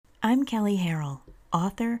I'm Kelley Harrell,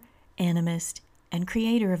 author, animist, and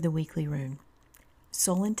creator of the Weekly Rune.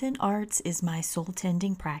 Soul Intent Arts is my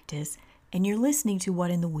soul-tending practice, and you're listening to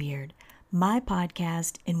What in the Weird, my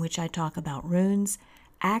podcast in which I talk about runes,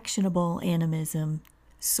 actionable animism,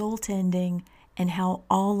 soul-tending, and how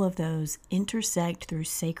all of those intersect through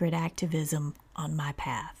sacred activism on my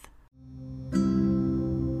path.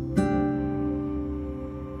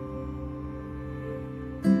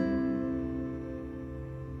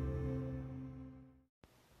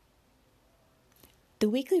 The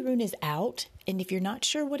Weekly Rune is out, and if you're not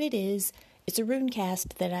sure what it is, it's a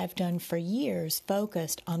runecast that I've done for years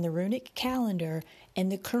focused on the runic calendar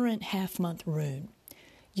and the current half-month rune.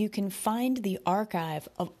 You can find the archive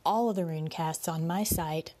of all of the runecasts on my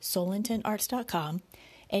site, soulintentarts.com,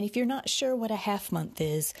 and if you're not sure what a half-month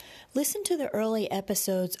is, listen to the early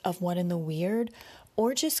episodes of What in the Weird,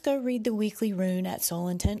 or just go read the Weekly Rune at Soul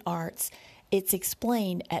Intent Arts. It's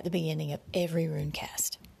explained at the beginning of every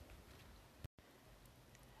runecast.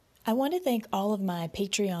 I want to thank all of my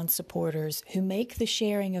Patreon supporters who make the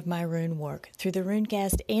sharing of my rune work through the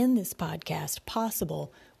runecast and this podcast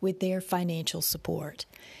possible with their financial support.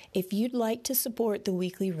 If you'd like to support the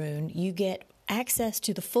Weekly Rune, you get access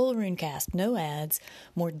to the full runecast, no ads,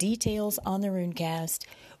 more details on the runecast,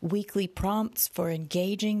 weekly prompts for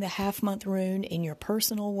engaging the half-month rune in your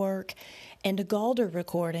personal work, and a Galder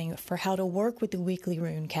recording for how to work with the Weekly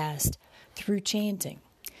Runecast through chanting.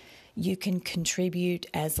 You can contribute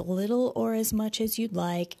as little or as much as you'd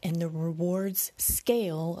like, and the rewards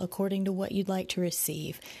scale according to what you'd like to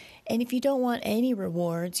receive. And if you don't want any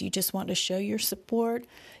rewards, you just want to show your support,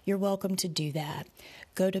 you're welcome to do that.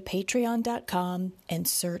 Go to patreon.com and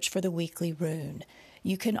search for the Weekly Rune.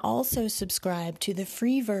 You can also subscribe to the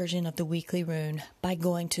free version of the Weekly Rune by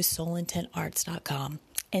going to soulintentarts.com.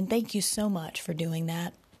 And thank you so much for doing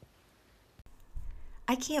that.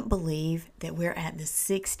 I can't believe that we're at the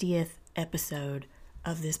 60th episode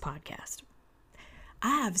of this podcast.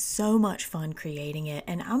 I have so much fun creating it,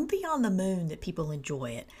 and I'm beyond the moon that people enjoy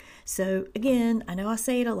it. So again, I know I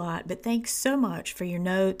say it a lot, but thanks so much for your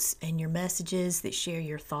notes and your messages that share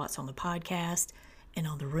your thoughts on the podcast and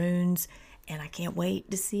on the runes, and I can't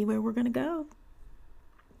wait to see where we're going to go.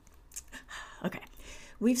 Okay.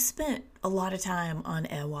 We've spent a lot of time on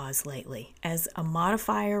Ehwaz lately as a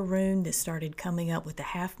modifier rune that started coming up with the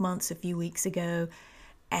half months a few weeks ago,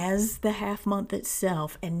 as the half month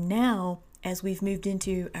itself, and now as we've moved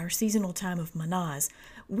into our seasonal time of Mannaz,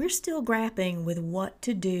 we're still grappling with what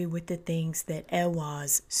to do with the things that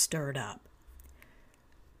Ehwaz stirred up.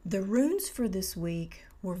 The runes for this week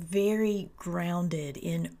were very grounded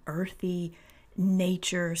in earthy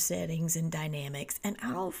nature settings and dynamics, and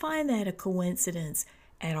I don't find that a coincidence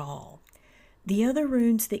at all. The other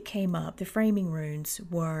runes that came up, the framing runes,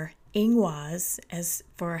 were Ingwaz, as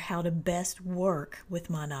for how to best work with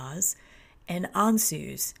Mannaz, and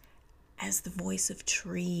Ansuz, as the voice of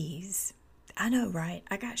trees. I know, right?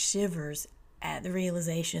 I got shivers at the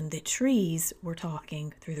realization that trees were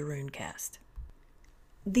talking through the runecast.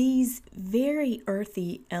 These very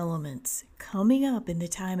earthy elements coming up in the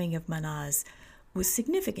timing of Mannaz was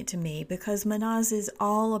significant to me because Mannaz is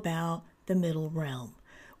all about the middle realm,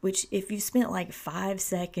 which if you've spent like 5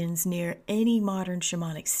 seconds near any modern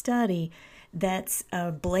shamanic study, that's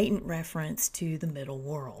a blatant reference to the middle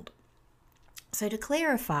world. So to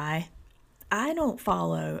clarify, I don't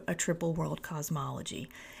follow a triple world cosmology.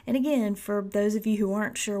 And again, for those of you who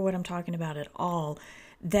aren't sure what I'm talking about at all,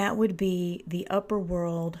 that would be the upper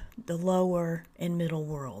world, the lower and middle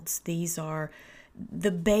worlds. These are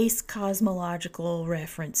the base cosmological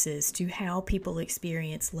references to how people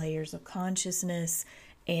experience layers of consciousness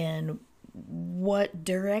and what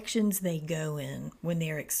directions they go in when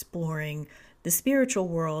they're exploring the spiritual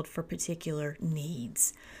world for particular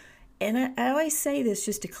needs. And I always say this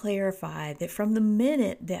just to clarify that from the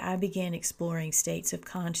minute that I began exploring states of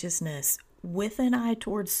consciousness with an eye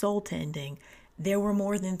towards soul tending, there were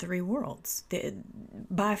more than 3 worlds,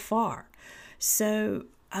 by far. So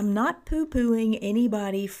I'm not poo-pooing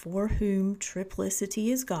anybody for whom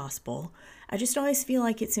triplicity is gospel. I just always feel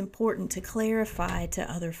like it's important to clarify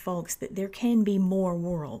to other folks that there can be more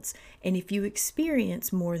worlds. And if you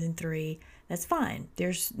experience more than 3, that's fine.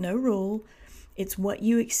 There's no rule. It's what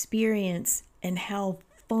you experience and how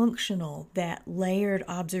functional that layered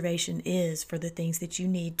observation is for the things that you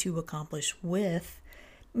need to accomplish with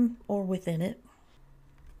or within it.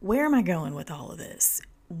 Where am I going with all of this?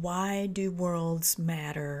 Why do worlds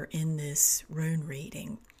matter in this rune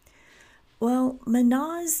reading? Well,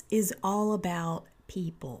 Mannaz is all about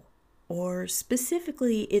people, or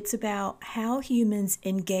specifically, it's about how humans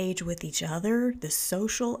engage with each other, the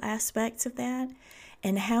social aspects of that,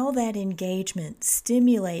 and how that engagement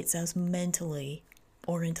stimulates us mentally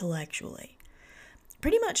or intellectually.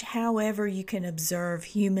 Pretty much however you can observe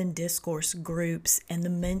human discourse groups and the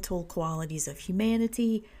mental qualities of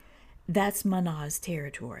humanity, that's Mannaz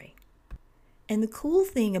territory. And the cool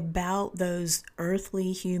thing about those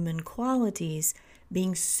earthly human qualities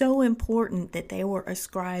being so important that they were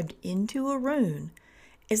ascribed into a rune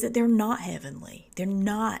is that they're not heavenly. They're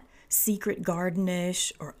not secret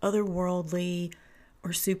gardenish or otherworldly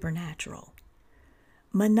or supernatural.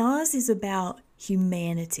 Mannaz is about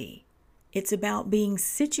humanity. It's about being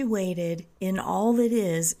situated in all that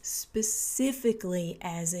is, specifically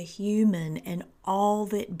as a human, and all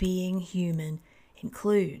that being human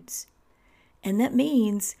includes. And that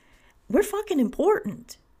means we're fucking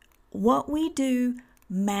important. What we do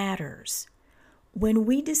matters. When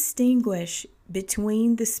we distinguish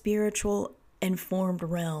between the spiritual and formed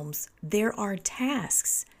realms, there are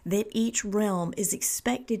tasks that each realm is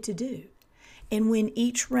expected to do. And when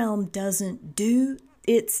each realm doesn't do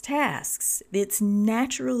its tasks, its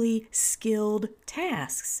naturally skilled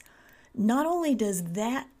tasks, not only does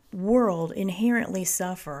that world inherently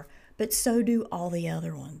suffer, but so do all the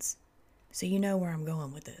other ones. So you know where I'm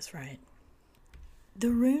going with this, right? The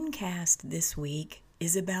Runecast this week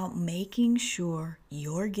is about making sure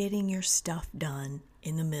you're getting your stuff done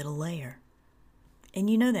in the middle layer. And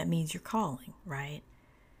you know that means you're calling, right?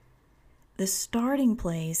 The starting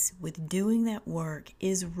place with doing that work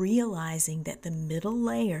is realizing that the middle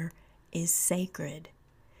layer is sacred.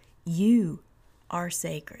 You are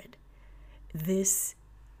sacred. This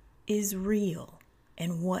is real.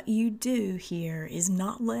 And what you do here is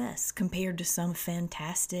not less compared to some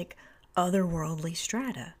fantastic otherworldly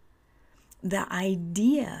strata. The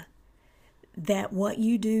idea that what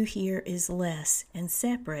you do here is less and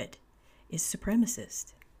separate is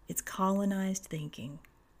supremacist. It's colonized thinking.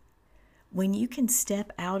 When you can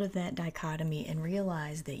step out of that dichotomy and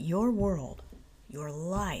realize that your world, your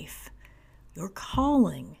life, your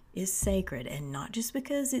calling is sacred, and not just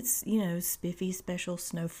because it's, spiffy, special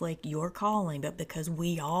snowflake your calling, but because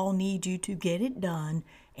we all need you to get it done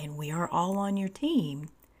and we are all on your team,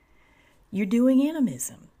 you're doing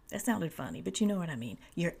animism. That sounded funny, but you know what I mean.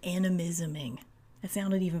 You're animisming. That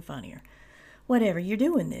sounded even funnier. Whatever, you're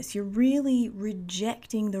doing this. You're really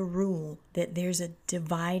rejecting the rule that there's a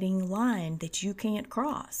dividing line that you can't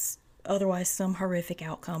cross. Otherwise, some horrific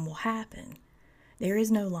outcome will happen. There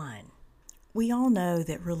is no line. We all know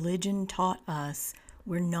that religion taught us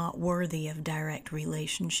we're not worthy of direct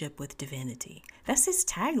relationship with divinity. That's its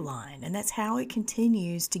tagline, and that's how it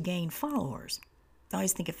continues to gain followers. I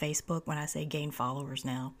always think of Facebook when I say gain followers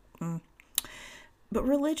now. But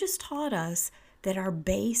religious taught us that our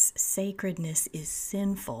base sacredness is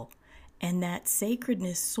sinful, and that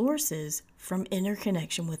sacredness sources from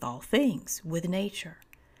interconnection with all things, with nature.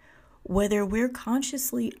 Whether we're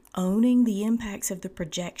consciously owning the impacts of the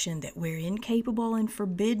projection that we're incapable and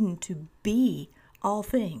forbidden to be all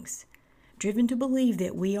things, driven to believe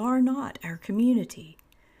that we are not our community,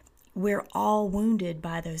 we're all wounded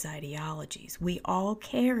by those ideologies. We all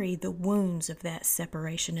carry the wounds of that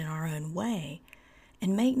separation in our own way.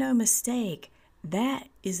 And make no mistake, that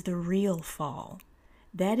is the real fall.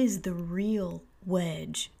 That is the real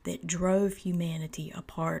wedge that drove humanity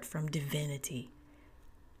apart from divinity,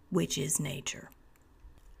 which is nature.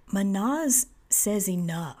 Mannaz says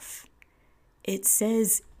enough. It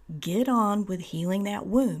says get on with healing that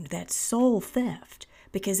wound, that soul theft,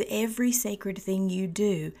 because every sacred thing you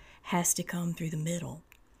do has to come through the middle.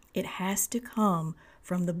 It has to come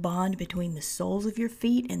from the bond between the soles of your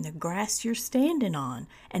feet and the grass you're standing on.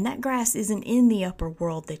 And that grass isn't in the upper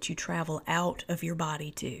world that you travel out of your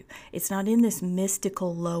body to. It's not in this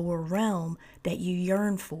mystical lower realm that you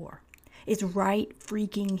yearn for. It's right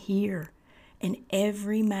freaking here. And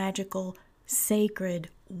every magical, sacred,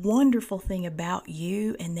 wonderful thing about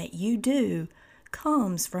you and that you do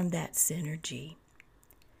comes from that synergy.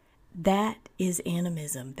 That is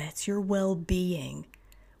animism. That's your well-being,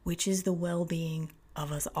 which is the well-being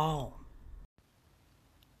of us all.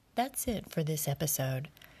 That's it for this episode.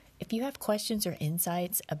 If you have questions or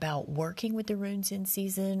insights about working with the runes in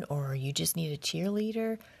season, or you just need a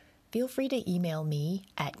cheerleader, feel free to email me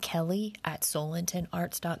at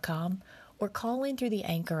Kelley@soulintentarts.com or call in through the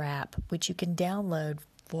Anchor app, which you can download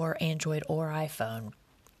for Android or iPhone.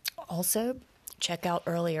 Also, check out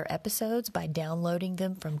earlier episodes by downloading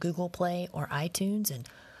them from Google Play or iTunes and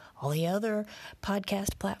all the other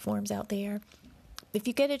podcast platforms out there. If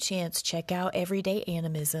you get a chance, check out Everyday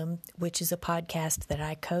Animism, which is a podcast that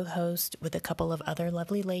I co-host with a couple of other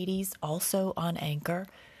lovely ladies, also on Anchor.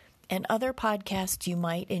 And other podcasts you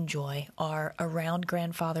might enjoy are Around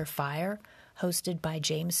Grandfather Fire, hosted by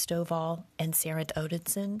James Stovall and Sarah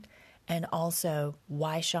Odinson, and also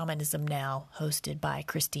Why Shamanism Now, hosted by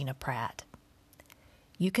Christina Pratt.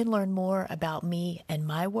 You can learn more about me and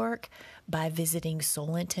my work by visiting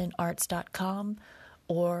soulintentarts.com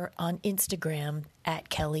or on Instagram at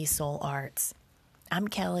Kelley Soul Arts. I'm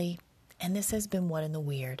Kelley, and this has been What in the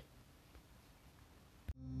Weird.